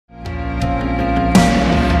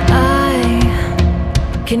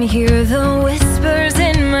can hear the whispers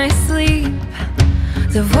in my sleep,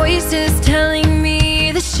 the voices telling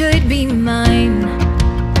me this should be mine.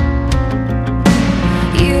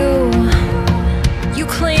 You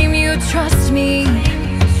claim you trust me.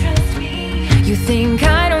 You think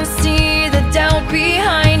I don't see the doubt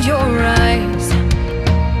behind your eyes.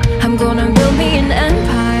 I'm gonna build me an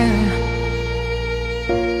empire,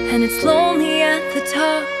 and it's lonely at the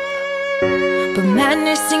top, but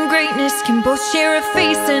madness and greatness can both share a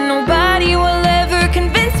face, and nobody will ever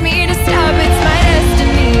convince me to stop. It's my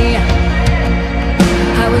destiny.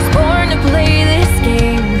 I was born to play this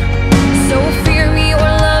game, so fear me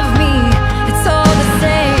or love me, it's all the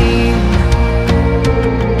same.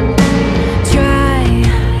 Try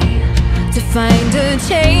to find a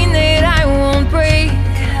chain that I won't break,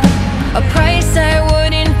 a price I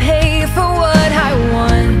wouldn't pay for what I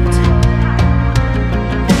want.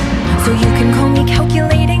 So you can call me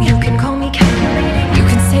calculating, you can call me calculating. You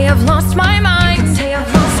can say I've lost my mind, you can say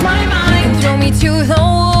I've lost my mind. You can throw me to the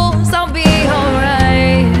wolves, I'll be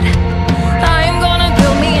alright. I'm gonna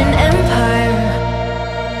build me an empire.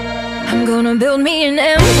 I'm gonna build me an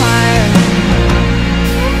empire,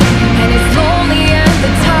 and it's lonely at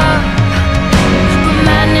the top, but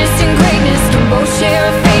madness and greatness can both share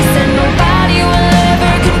a face, and nobody will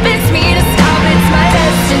ever convince me to stop. It's my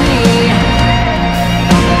destiny.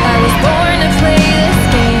 I was born to play this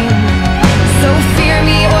game, so fear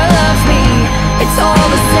me or love me, it's all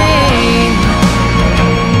the same.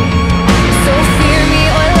 So fear me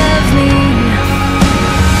or love me,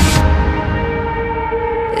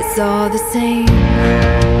 it's all the same.